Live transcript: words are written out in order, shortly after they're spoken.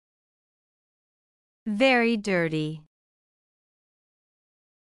Very dirty.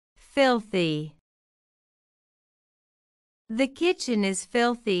 Filthy. The kitchen is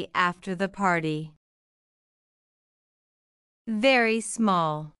filthy after the party. Very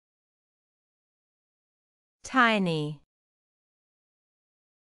small. Tiny.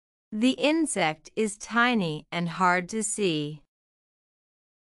 The insect is tiny and hard to see.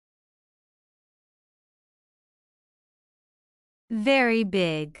 Very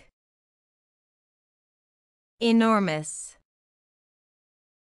big. Enormous.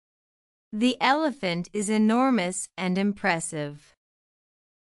 The elephant is enormous and impressive.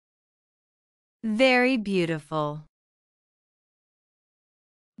 Very beautiful.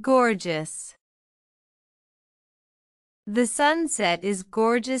 Gorgeous. The sunset is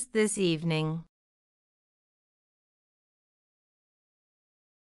gorgeous this evening.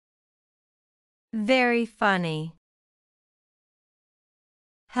 Very funny.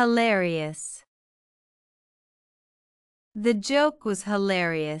 Hilarious. The joke was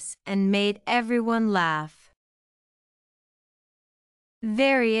hilarious and made everyone laugh.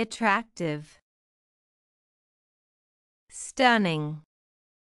 Very attractive. Stunning.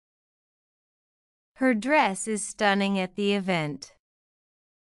 Her dress is stunning at the event.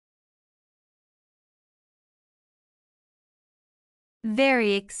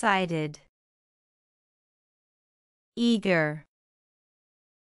 Very excited. Eager.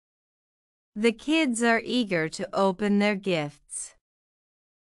 The kids are eager to open their gifts.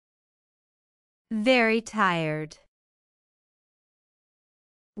 Very tired.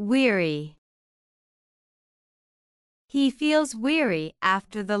 Weary. He feels weary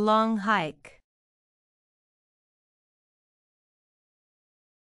after the long hike.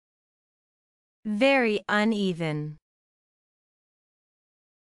 Very uneven.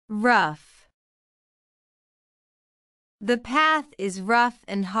 Rough. The path is rough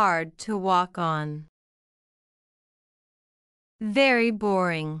and hard to walk on. Very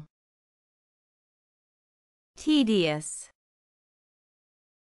boring. Tedious.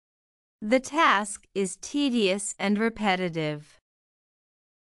 The task is tedious and repetitive.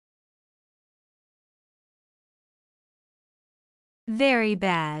 Very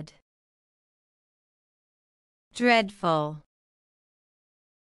bad. Dreadful.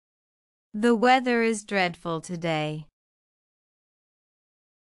 The weather is dreadful today.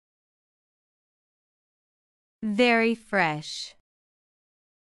 Very fresh.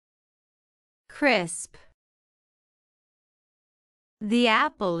 Crisp. The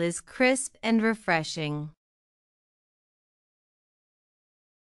apple is crisp and refreshing.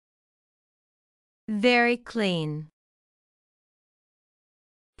 Very clean.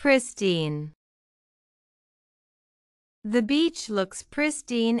 Pristine. The beach looks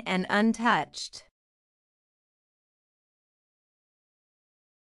pristine and untouched.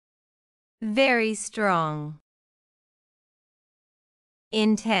 Very strong.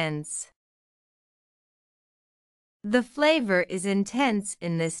 Intense. The flavor is intense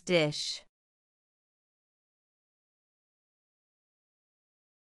in this dish.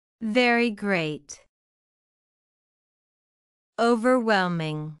 Very great.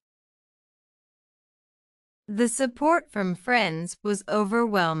 Overwhelming. The support from friends was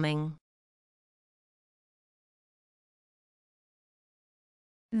overwhelming.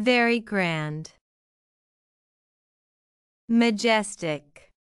 Very grand. Majestic.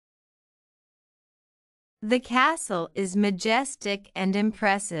 The castle is majestic and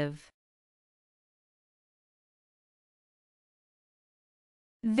impressive.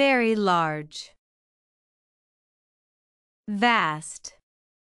 Very large. Vast.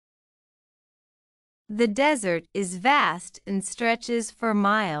 The desert is vast and stretches for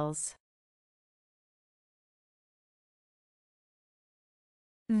miles.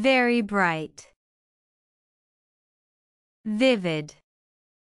 Very bright. Vivid.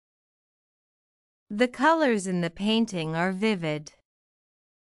 The colors in the painting are vivid.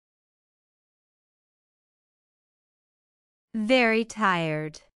 Very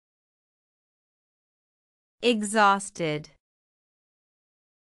tired. Exhausted.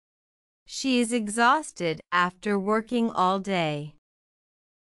 She is exhausted after working all day.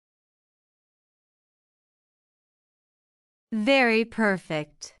 Very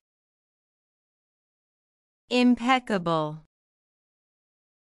perfect. Impeccable.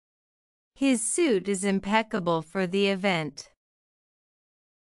 His suit is impeccable for the event.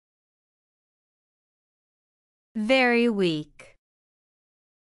 Very weak.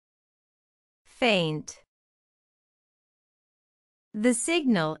 Faint. The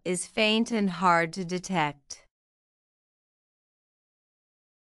signal is faint and hard to detect.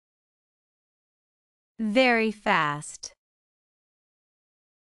 Very fast.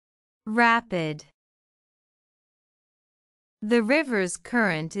 Rapid. The river's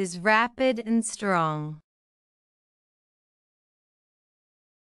current is rapid and strong.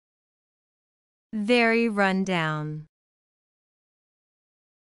 Very run down.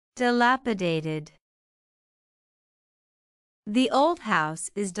 Dilapidated. The old house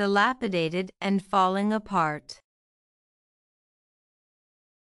is dilapidated and falling apart.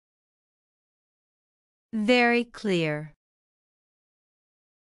 Very clear.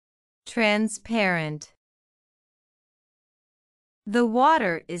 Transparent. The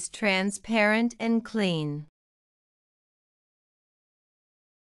water is transparent and clean.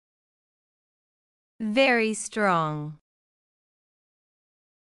 Very strong.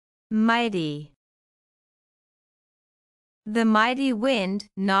 Mighty. The mighty wind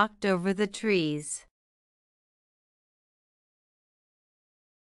knocked over the trees.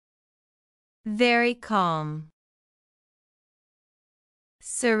 Very calm.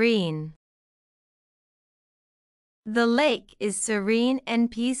 Serene. The lake is serene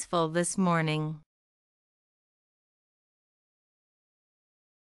and peaceful this morning.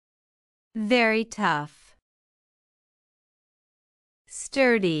 Very tough.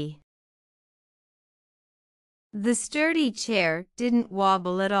 Sturdy. The sturdy chair didn't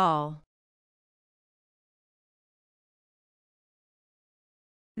wobble at all.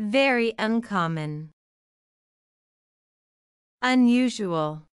 Very uncommon.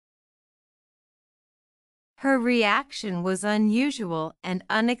 Unusual. Her reaction was unusual and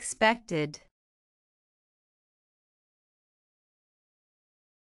unexpected.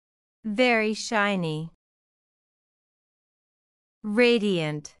 Very shiny.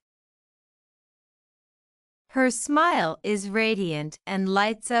 Radiant. Her smile is radiant and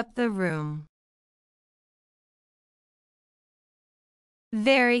lights up the room.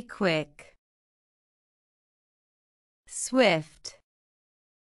 Very quick. Swift.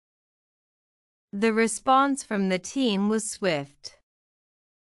 The response from the team was swift.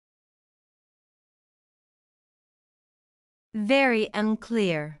 Very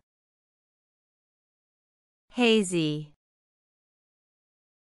unclear. Hazy.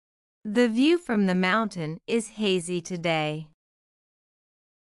 The view from the mountain is hazy today.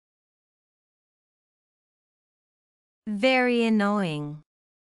 Very annoying.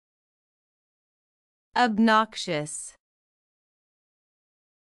 Obnoxious.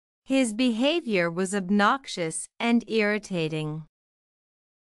 His behavior was obnoxious and irritating.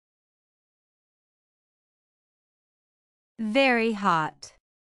 Very hot.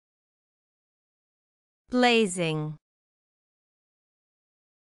 Blazing.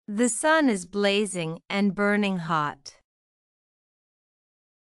 The sun is blazing and burning hot.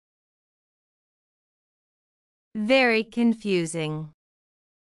 Very confusing.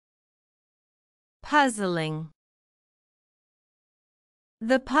 Puzzling.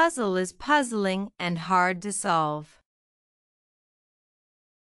 The puzzle is puzzling and hard to solve.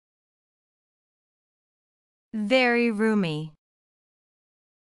 Very roomy.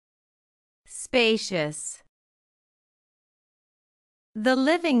 Spacious. The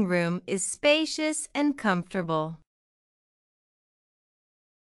living room is spacious and comfortable.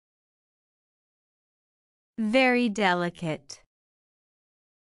 Very delicate.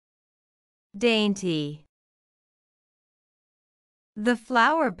 Dainty. The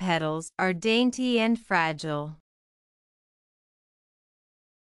flower petals are dainty and fragile.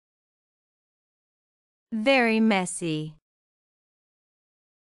 Very messy.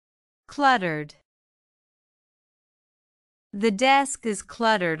 Cluttered. The desk is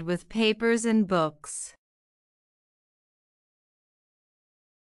cluttered with papers and books.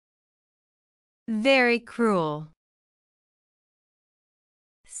 Very cruel.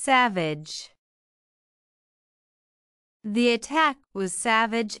 Savage. The attack was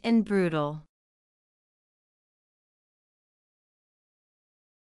savage and brutal.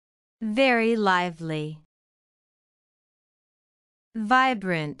 Very lively.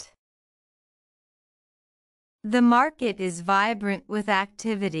 Vibrant. The market is vibrant with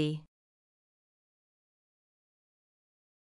activity.